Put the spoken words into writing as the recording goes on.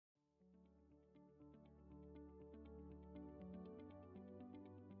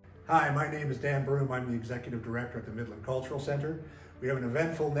Hi, my name is Dan Broom. I'm the Executive Director at the Midland Cultural Center. We have an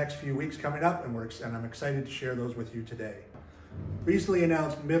eventful next few weeks coming up, and I'm excited to share those with you today. Recently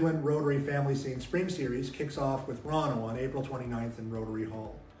announced Midland Rotary Family Scene Spring Series kicks off with Rano on April 29th in Rotary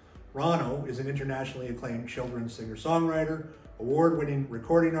Hall. Rano is an internationally acclaimed children's singer-songwriter, award-winning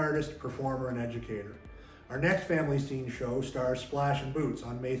recording artist, performer, and educator. Our next Family Scene show stars Splash and Boots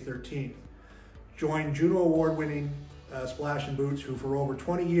on May 13th. Join Juno Award-winning Splash and Boots, who for over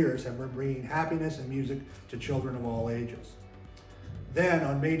 20 years have been bringing happiness and music to children of all ages. Then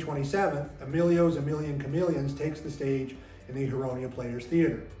on May 27th, Emilio's A Million Chameleons takes the stage in the Huronia Players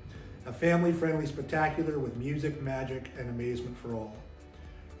Theatre, a family-friendly spectacular with music, magic, and amazement for all.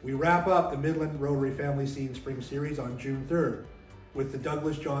 We wrap up the Midland Rotary Family Scene Spring Series on June 3rd with the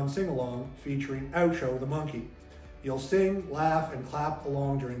Douglas John Sing-Along featuring Oucho the Monkey. You'll sing, laugh, and clap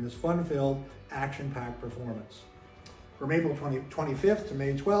along during this fun-filled, action-packed performance. From April 25th to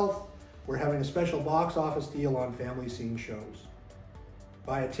May 12th, we're having a special box office deal on family scene shows.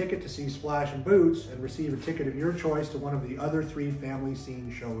 Buy a ticket to see Splash and Boots and receive a ticket of your choice to one of the other 3 family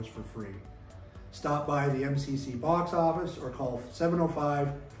scene shows for free. Stop by the MCC box office or call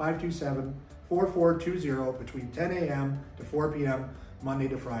 705-527-4420 between 10 a.m. to 4 p.m. Monday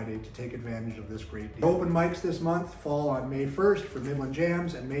to Friday to take advantage of this great deal. Open mics this month fall on May 1st for Midland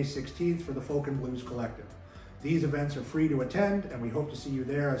Jams and May 16th for the Folk and Blues Collective. These events are free to attend, and we hope to see you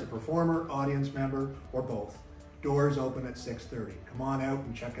there as a performer, audience member, or both. Doors open at 6:30. Come on out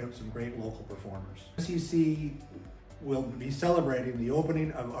and check out some great local performers. MCC will be celebrating the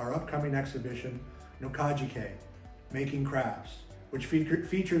opening of our upcoming exhibition, Nokajike, Making Crafts, which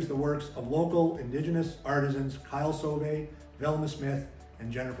features the works of local Indigenous artisans Kyle Sauvé, Velma Smith,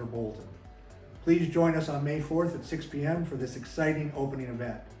 and Jennifer Bolton. Please join us on May 4th at 6 p.m. for this exciting opening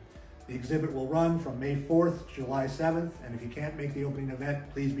event. The exhibit will run from May 4th to July 7th, and if you can't make the opening event,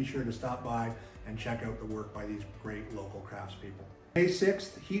 please be sure to stop by and check out the work by these great local craftspeople. May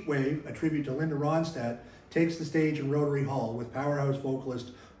 6th, Heatwave, a tribute to Linda Ronstadt, takes the stage in Rotary Hall with powerhouse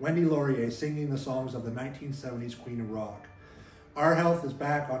vocalist Wendy Laurier singing the songs of the 1970s Queen of Rock. Our Health is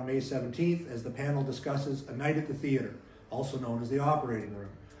back on May 17th as the panel discusses A Night at the Theatre, also known as the Operating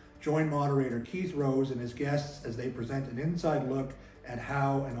Room. Join moderator Keith Rose and his guests as they present an inside look at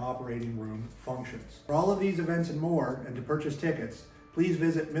how an operating room functions. For all of these events and more, and to purchase tickets, please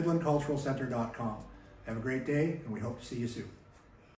visit midlandculturalcenter.com. Have a great day, and we hope to see you soon.